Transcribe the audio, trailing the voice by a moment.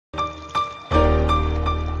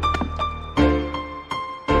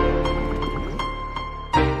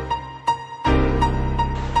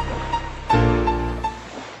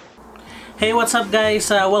Hey, what's up guys?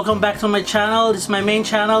 Welcome back to my channel. This is my main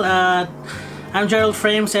channel. I'm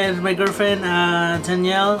GERALDFRAMES and my girlfriend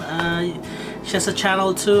Danielle. She has a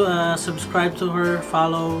channel too. Subscribe to her,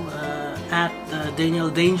 follow at Daniel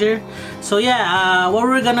Danger. So yeah, what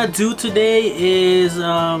we're gonna do today is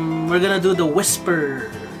we're gonna do the whisper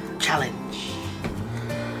challenge.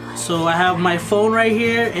 So I have my phone right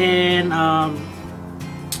here and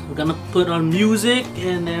we're gonna put on music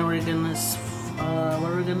and then we're gonna what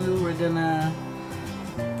we're gonna do, we're gonna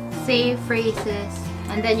say phrases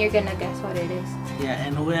and then you're gonna guess what it is. Yeah,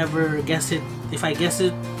 and whoever guess it, if I guess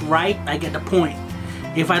it right, I get the point.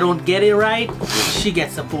 If I don't get it right, she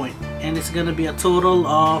gets the point. And it's gonna be a total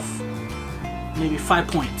of maybe 5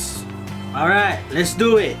 points. Alright, let's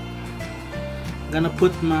do it. I'm gonna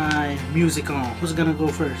put my music on. Who's gonna go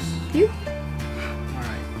first? You.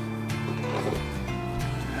 Alright.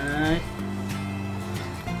 Alright.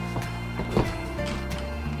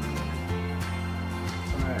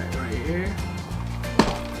 Alright, right here.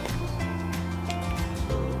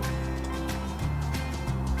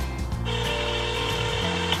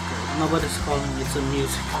 Nobody's calling me, it's a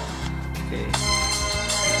music. Okay.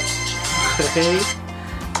 Okay.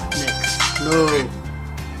 Next. No.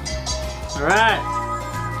 Alright.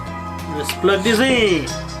 Let's plug this in.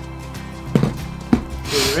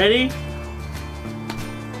 Okay, ready?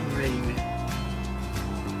 I'm ready, man.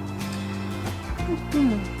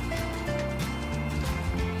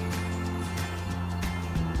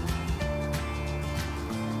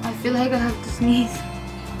 I feel like I have to sneeze.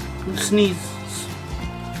 Sneeze.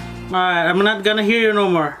 Alright, I'm not gonna hear you no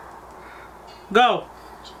more. Go!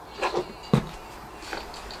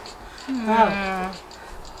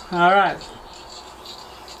 Alright.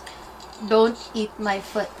 Don't eat my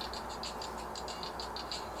foot.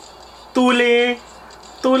 Tuli!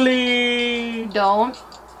 Tuli! Don't.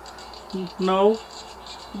 No.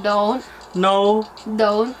 Don't. No.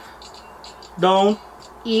 Don't. Don't.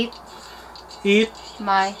 Eat. Eat.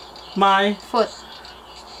 My. My. Foot.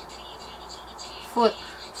 Foot.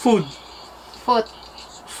 Food. Foot.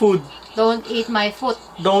 Food. Don't eat my foot.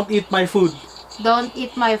 Don't eat my food. Don't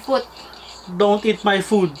eat my foot. Don't eat my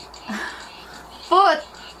food. Foot.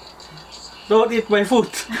 Don't eat my food.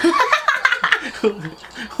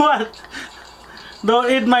 What? Don't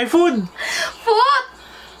eat my food. Foot.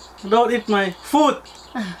 Don't eat my food.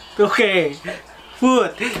 Okay.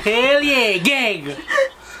 Food. Hell yeah, gang.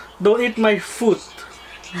 Don't eat my food.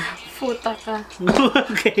 Futa ka.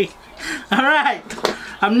 Okay. Alright.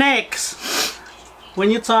 I'm next.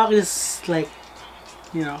 When you talk, it's like,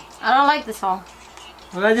 you know. I don't like the song.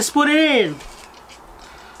 Well, I just put it in.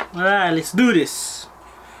 Alright, let's do this.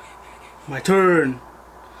 My turn.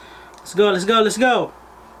 Let's go, let's go, let's go.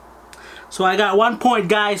 So I got 1 point,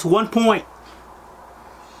 guys. 1 point.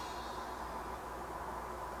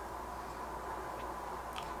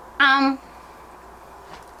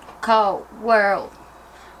 Cold world.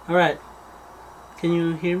 Alright. Can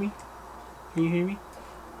you hear me? Can you hear me?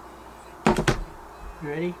 You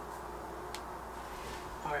ready?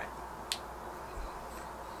 Alright.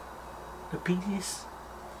 The penis.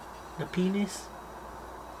 The penis.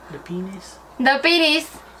 The penis. The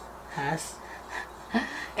penis Has.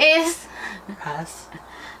 is Has.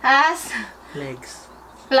 has Legs.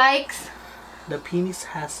 likes. The penis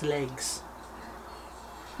has legs.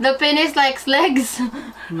 The penis likes legs.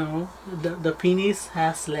 No. The penis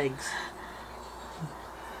has legs.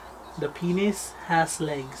 The penis has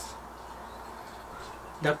legs.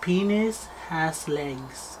 The penis has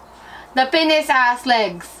legs. The penis has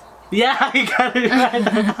legs. Yeah, you got it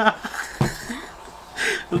right.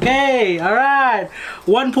 Okay, alright.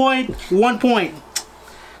 1 point, 1 point.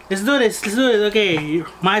 Let's do this, let's do it. Okay,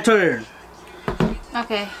 my turn.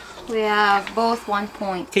 Okay, we have both 1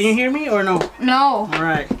 point. Can you hear me or no? No.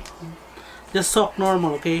 Alright. Just talk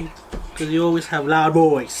normal, okay? Because you always have loud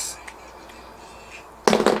voice.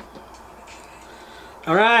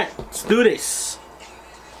 Alright, let's do this.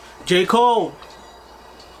 J. Cole.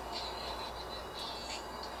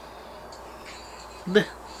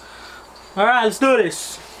 Alright, let's do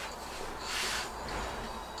this.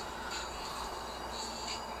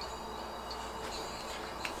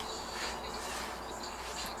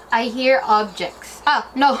 I hear objects. Ah,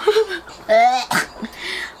 no.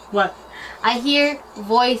 What? I hear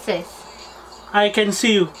voices. I can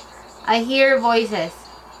see you. I hear voices.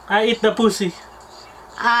 I eat the pussy.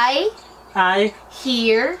 I Eat.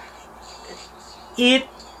 hear Eat.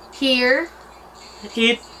 hear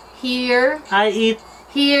I eat.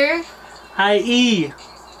 hear I eat.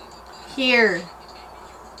 hear.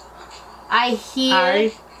 I hear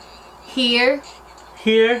I hear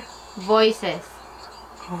hear. voices.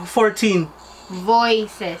 14.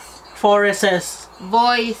 Voices. Forests.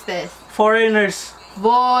 Voices. Foreigners.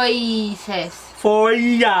 Voices.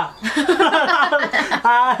 Foya.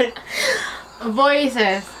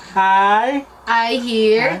 Voices. I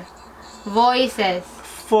hear voices.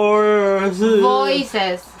 Voices.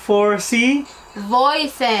 Voices. Foresee.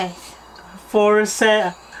 Voices.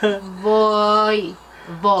 Forse. Vo.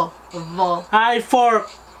 I fork.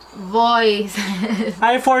 Voices.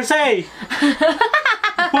 I foresay.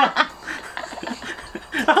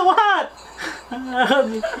 What? What?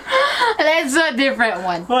 Let's do a different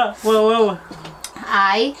one. What?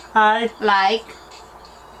 I like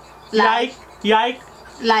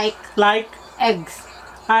eggs.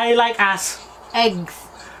 I like ass. Eggs.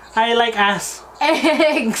 I like ass.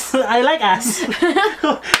 Eggs. I like ass.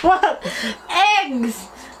 What? Eggs.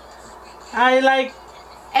 I like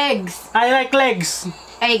Eggs. I like legs.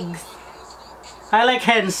 Eggs. I like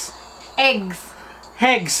hens. Eggs.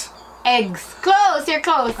 Eggs. Eggs. Close. You're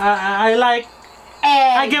close. I like.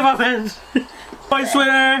 Eggs. I give up. Points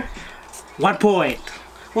winner. 1 point.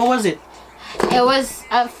 What was it? It was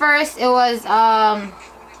first. It was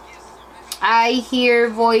I hear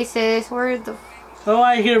voices. Where the? Oh,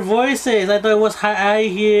 I hear voices. I thought it was I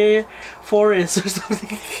hear forest or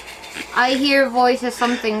something. I hear voices,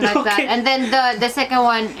 something like that. Okay. And then the second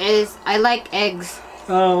one is I like eggs.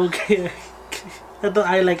 Oh, okay. I thought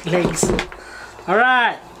I like legs.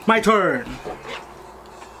 Alright, my turn.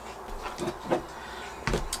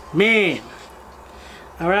 Man.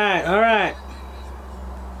 Alright.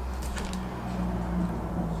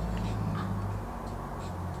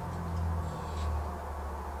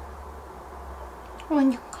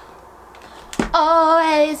 When you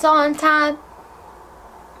always on time.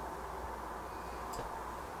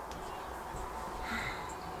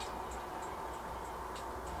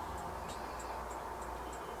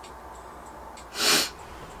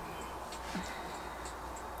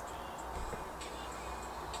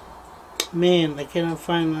 Man, I cannot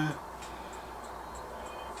find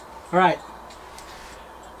Alright.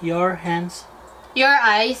 Your hands. Your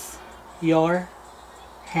eyes. Your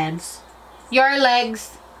hands. Your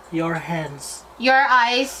legs. Your hands. Your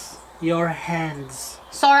eyes. Your hands.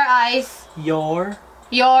 Sore eyes. Your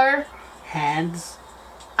Eyes. hands.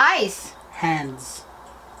 Hands.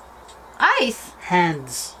 Eyes.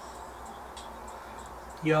 Hands.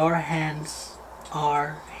 Your hands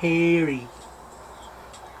are hairy.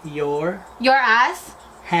 Your ass.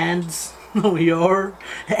 hands. No, your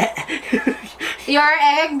Your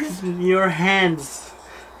eggs. your hands.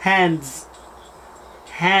 Hands.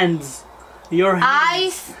 Hands. Your hands.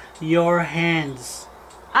 Eyes. Your hands.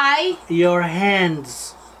 Your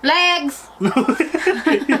hands. legs.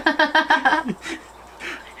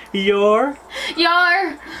 Your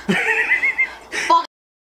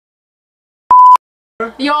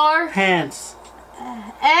Your hands.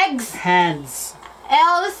 eggs. Hands.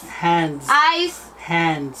 L's. Hands. Eyes.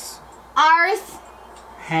 Hands. R's.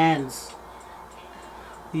 Hands.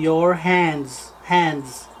 Your hands.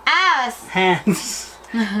 Hands. Ass. Hands.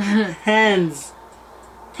 Hands.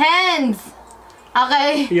 Hands.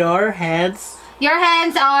 Okay. Your hands. Your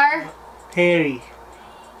hands are Hairy.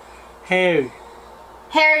 Hairy.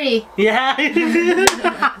 hairy. Yeah.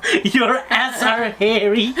 Your ass are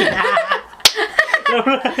hairy.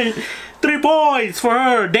 Alright. 3 points for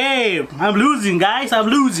her. Damn. I'm losing, guys. I'm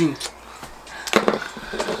losing.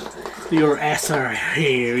 Your ass are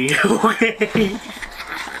hairy. Okay.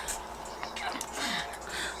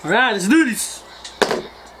 Alright, let's do this.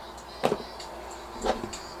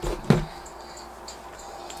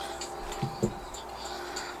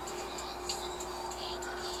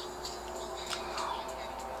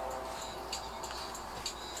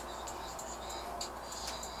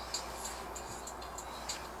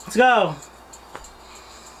 Let's go.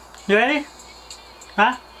 You ready?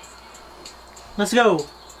 Huh? Let's go.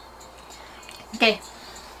 Okay.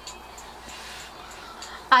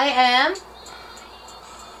 I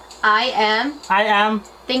am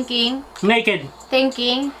thinking. Naked.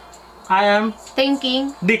 Thinking. I am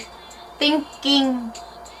Thinking. dick. Thinking.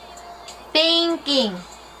 Thinking.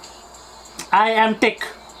 I am thick.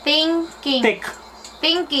 Thinking. Thick.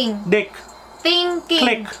 Thinking. Dick. Thinking.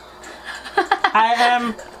 Click. I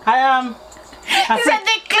am Is that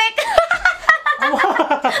the click?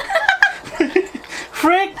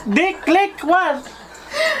 Frick, dick, click, what?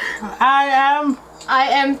 I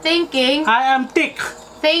am thinking. I am thick.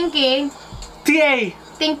 Thinking. T-A.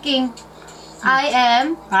 Thinking. I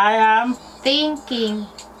am thinking.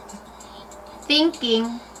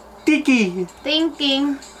 Thinking. Tiki.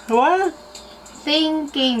 Thinking. What?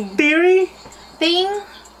 Thinking. Theory? Think.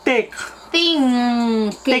 Thick.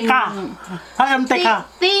 Thinking. Teka. I am teka.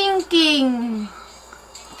 Thinking.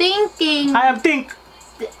 thinking. I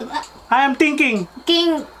am thinking.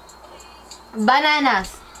 King.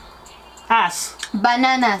 Bananas. Ass.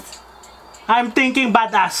 Bananas. I'm thinking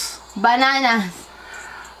badass. Bananas.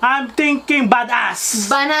 I'm thinking badass.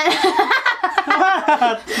 Banana.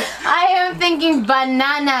 What? I am thinking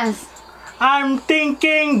bananas. I'm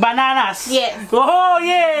thinking bananas. Yes. Oh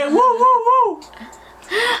yeah! Woo woo woo!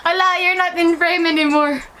 Ala, you're not in frame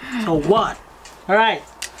anymore. So what? Alright.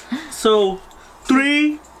 So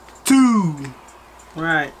 3, 2.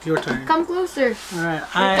 Alright, your turn. Come closer. Alright,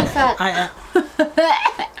 fat.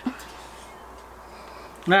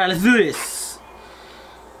 Alright, let's do this.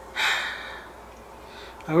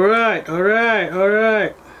 Alright.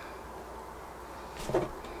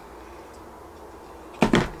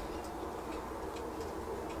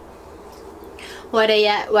 What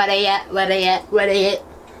a yet.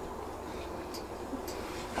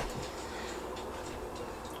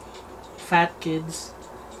 Fat kids.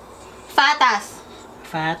 Fatas.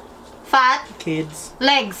 Fat Fat. kids.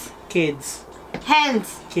 Legs. Kids.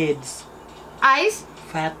 Hands. Kids. Eyes.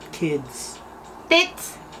 Fat kids.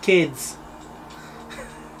 Tits. Kids.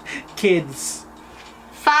 Kids.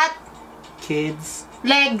 Fat. Kids.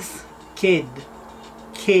 Legs. Kid.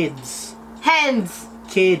 Kids. Hands.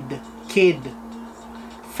 Kid.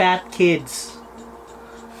 Fat kids.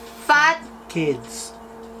 Fat. Kids.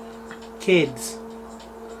 Kids.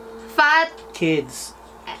 Fat. Kids.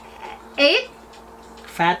 8.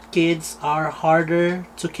 Fat kids are harder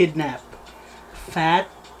to kidnap. Fat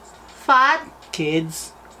Fat.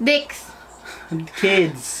 kids. Dicks.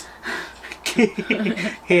 Kids.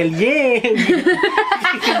 Hell yeah!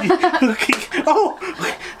 Oh!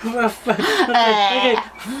 Okay.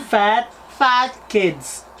 Fat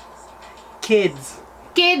kids. Kids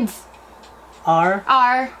Kids are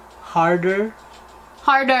are harder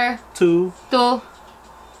harder to to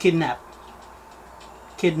kidnap.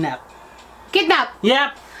 kidnap.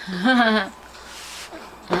 Yep.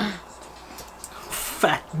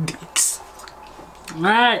 Fat dicks.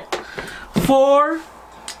 Alright. 4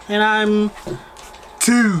 and I'm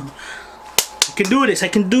 2. I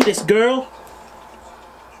can do this, girl.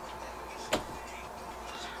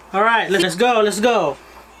 Alright, let's go.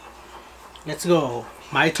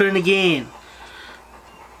 My turn again.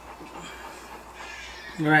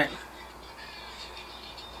 Alright.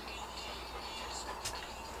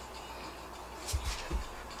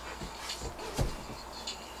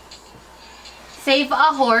 Save a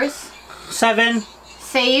horse. 7.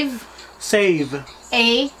 Save Save.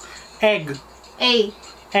 a Egg.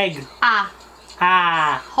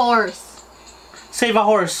 horse. Save a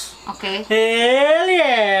horse. Okay. Hell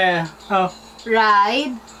yeah. Oh.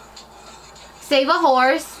 Ride. Save a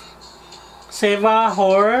horse. Save a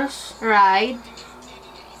horse. Ride.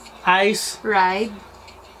 Ice. Ride.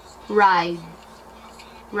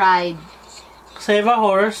 Save a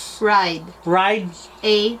horse. Ride. Ride.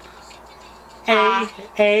 A.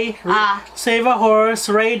 Save a horse.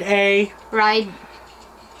 Raid a. Ride.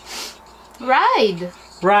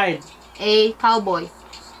 Ride. A cowboy.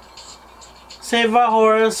 Save a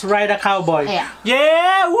horse. Ride a cowboy. Yeah.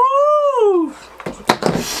 Yeah. Woo.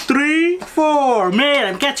 3, 4. Man,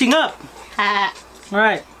 I'm catching up.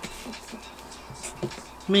 Alright.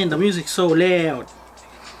 Man, the music's so loud.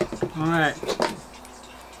 Alright.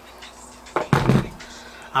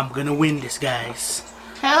 I'm gonna win this, guys.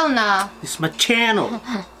 Hell no. This is my channel.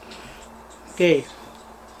 Okay.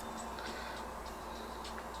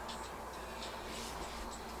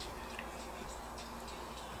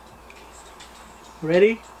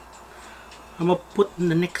 Ready? I'm gonna put in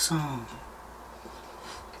the next song.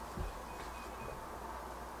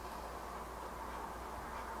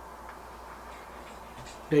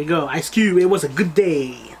 There you go. Ice Cube, it was a good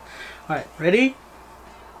day. Alright, ready?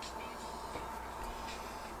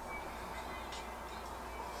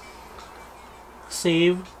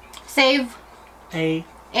 Save a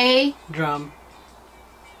drum.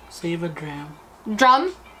 Save a drum.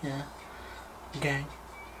 Drum. Yeah. Gang.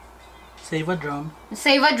 Save a drum.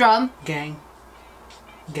 Gang.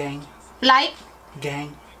 Like.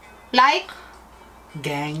 Gang.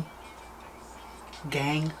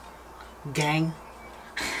 Gang. Gang.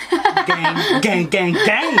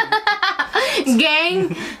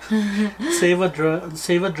 Gang. Save a drum.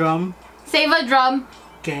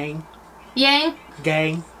 Gang. Yang.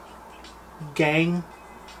 Gang.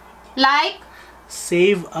 Like.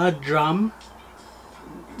 Save a drum.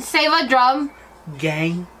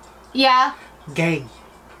 Yeah. Gang.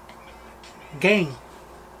 Gang.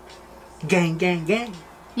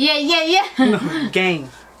 Yeah. No, gang.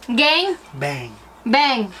 Gang. Bang.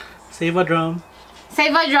 Bang. Save a drum.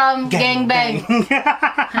 Save a drum, gang bang.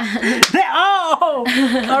 Oh!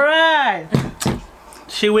 Alright.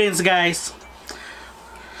 She wins, guys.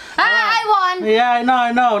 I won. Yeah,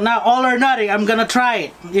 I know. Now all or nothing. I'm gonna try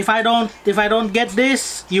it. If I don't get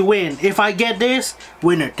this, you win. If I get this,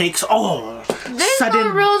 winner takes all. There's no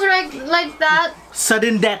rules like that.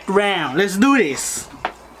 Sudden death round. Let's do this.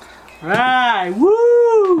 Right.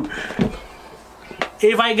 Woo!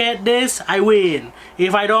 If I get this, I win.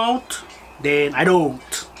 If I don't, then I don't.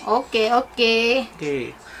 Okay.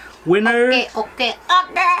 Okay. Winner. Okay.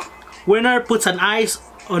 Winner puts an ice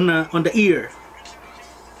on the ear.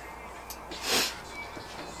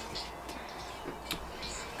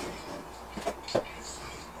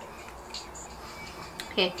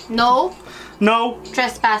 Okay. No Trespassing.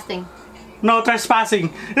 trespassing. No trespassing.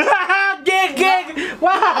 Gig.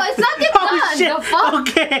 Wow. Oh, it's not yet done. Shit. The fuck?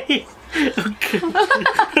 Okay.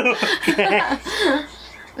 Okay.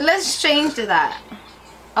 Let's change to that.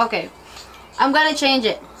 Okay. I'm gonna change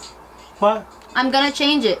it. What? I'm gonna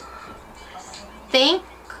change it. Think.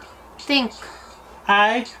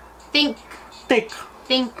 I Think. tick.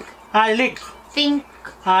 Think. I lick. Think.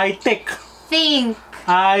 I tick. Think.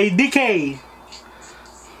 I decay.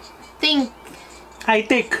 Think. I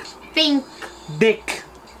tick. Think. Dick.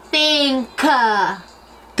 Think.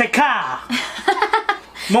 Teka.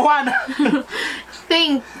 Moana.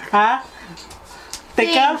 Think. Ha?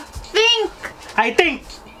 Teka. Think. I think.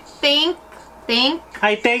 Think.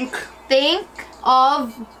 I think Think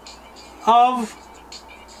of of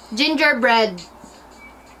gingerbread.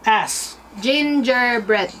 ass.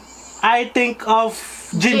 Gingerbread. I think of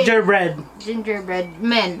gingerbread Gingerbread.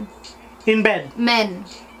 Men. in bed. Men.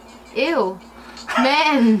 Ew.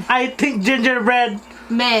 Men. I think gingerbread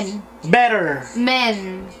Men. better.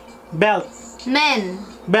 Men. Belt. Men.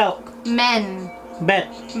 Belt. Men. Bet.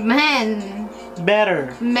 Men.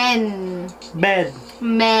 Better. Men. Bed.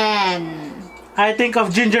 Men. I think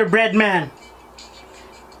of gingerbread man.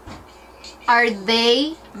 Are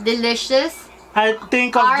they delicious? I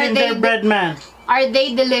think of Are they gingerbread man. Are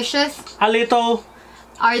they delicious? A little.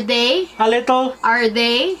 Are they? A little Are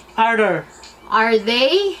they? harder. Are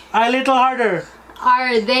they? A little harder.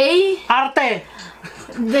 Are they Arte.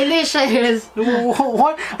 delicious?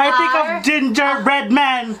 What? I think Are- of gingerbread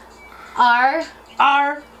man. Are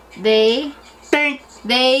Are they? think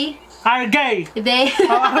They? are gay. They? Oh,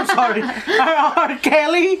 I'm sorry. Are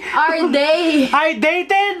Kelly? Are they? I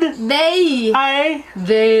dated. They? I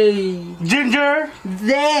They? ginger.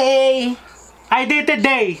 They? I dated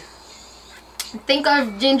day. Think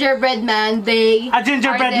of gingerbread man. They? A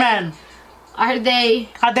gingerbread Are they? man. Are they?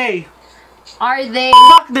 A day. Are they?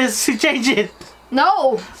 Fuck this. Change it.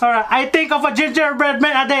 No. Alright. I think of a gingerbread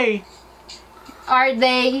man a day. Are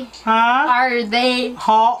they? Huh? Are they?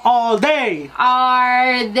 All day.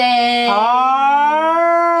 Are they?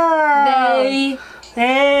 Are They?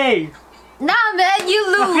 Hey. Nah, man, you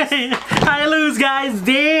lose. Okay. I lose, guys.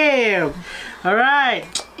 Damn. Alright.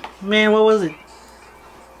 Man, what was it?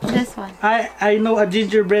 This one. I know a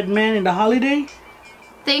gingerbread man in the holiday.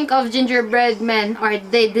 Think of gingerbread men. Are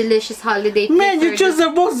they delicious holiday? Man, you preferred? chose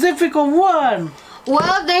the most difficult one.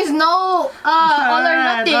 Well, there's no all or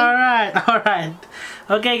nothing. Alright.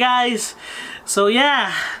 Okay, guys. So,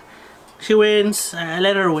 yeah. She wins.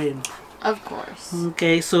 Let her win. Of course.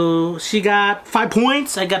 Okay, so she got 5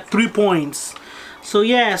 points. I got 3 points. So,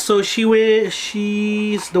 yeah. So,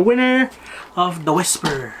 she's the winner of the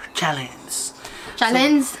Whisper Challenge.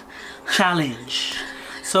 Challenge.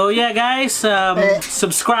 So, yeah, guys.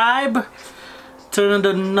 Subscribe. Turn on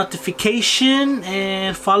the notification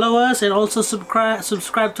and follow us, and also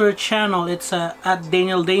subscribe to our channel. It's at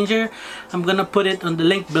Daniel Danger. I'm gonna put it on the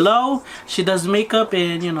link below. She does makeup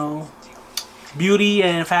and, you know, beauty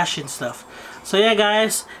and fashion stuff. So yeah,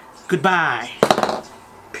 guys, goodbye.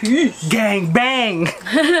 Peace. Gang bang.